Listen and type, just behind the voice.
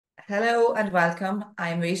Hello and welcome.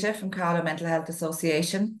 I'm Rita from Carlow Mental Health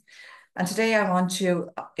Association. And today I want to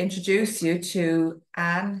introduce you to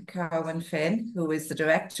Anne Finn, who is the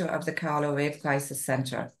director of the Carlow Rape Crisis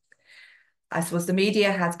Centre. I suppose the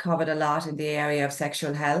media has covered a lot in the area of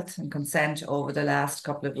sexual health and consent over the last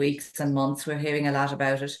couple of weeks and months. We're hearing a lot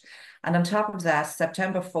about it. And on top of that,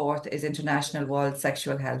 September 4th is International World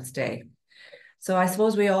Sexual Health Day. So I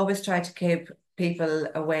suppose we always try to keep people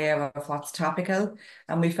aware of what's topical,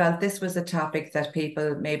 and we felt this was a topic that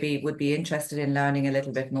people maybe would be interested in learning a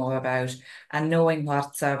little bit more about and knowing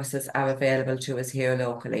what services are available to us here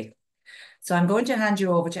locally. So I'm going to hand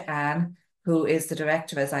you over to Anne, who is the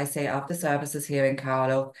director, as I say, of the services here in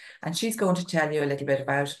Carlow, and she's going to tell you a little bit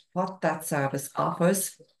about what that service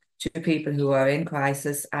offers to people who are in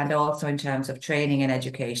crisis and also in terms of training and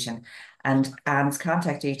education. And Anne's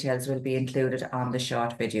contact details will be included on the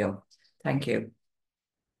short video. Thank you.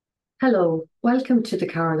 Hello, welcome to the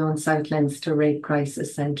Carlow and South Leinster Rape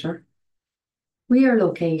Crisis Centre. We are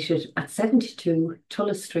located at 72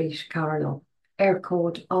 Tullow Street, Carlow, air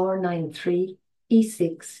code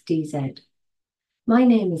R93E6DZ. My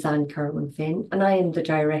name is Anne Finn and I am the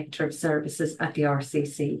Director of Services at the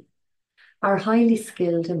RCC. Our highly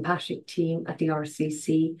skilled empathic team at the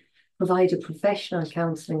RCC provide a professional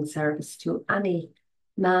counselling service to any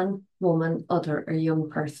man, woman, other or young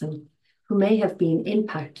person who may have been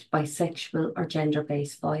impacted by sexual or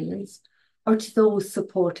gender-based violence, or to those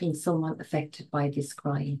supporting someone affected by this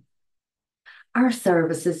crime. Our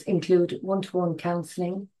services include one-to-one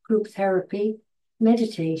counselling, group therapy,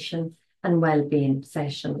 meditation and wellbeing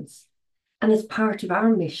sessions. And as part of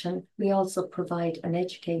our mission, we also provide an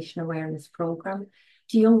education awareness programme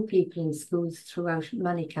to young people in schools throughout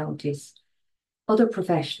many counties, other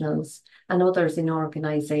professionals and others in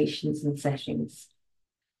organisations and settings.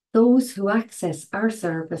 Those who access our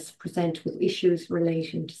service present with issues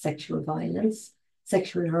relating to sexual violence,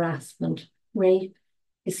 sexual harassment, rape,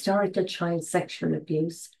 historical child sexual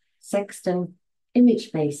abuse, sexting,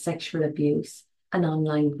 image-based sexual abuse, and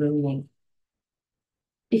online grooming.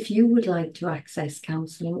 If you would like to access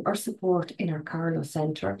counselling or support in our Carlow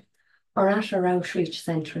Centre or at our outreach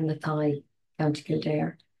centre in Athy, County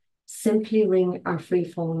Kildare, simply ring our free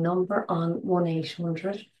phone number on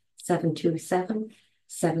 1800 727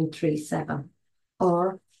 737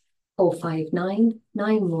 or 059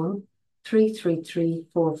 91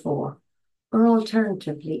 33344, or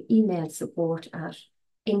alternatively email support at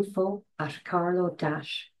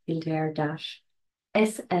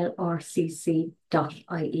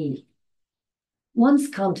info@carlow-kildare-slrcc.ie. Once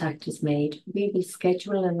contact is made, we will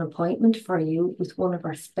schedule an appointment for you with one of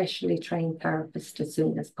our specially trained therapists as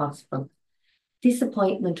soon as possible. This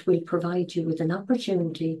appointment will provide you with an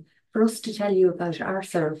opportunity for us to tell you about our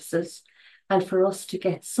services and for us to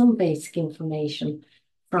get some basic information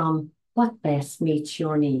from what best meets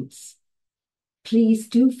your needs. Please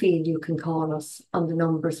do feel you can call us on the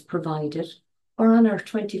numbers provided or on our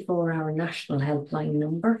 24-hour national helpline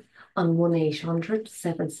number on 1800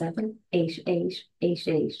 77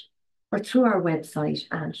 8888 or through our website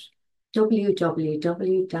at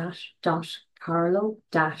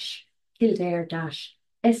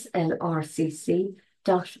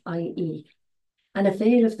www.kildare-slrcc.ie and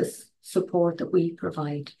avail of the support that we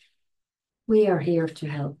provide. We are here to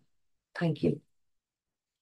help. Thank you.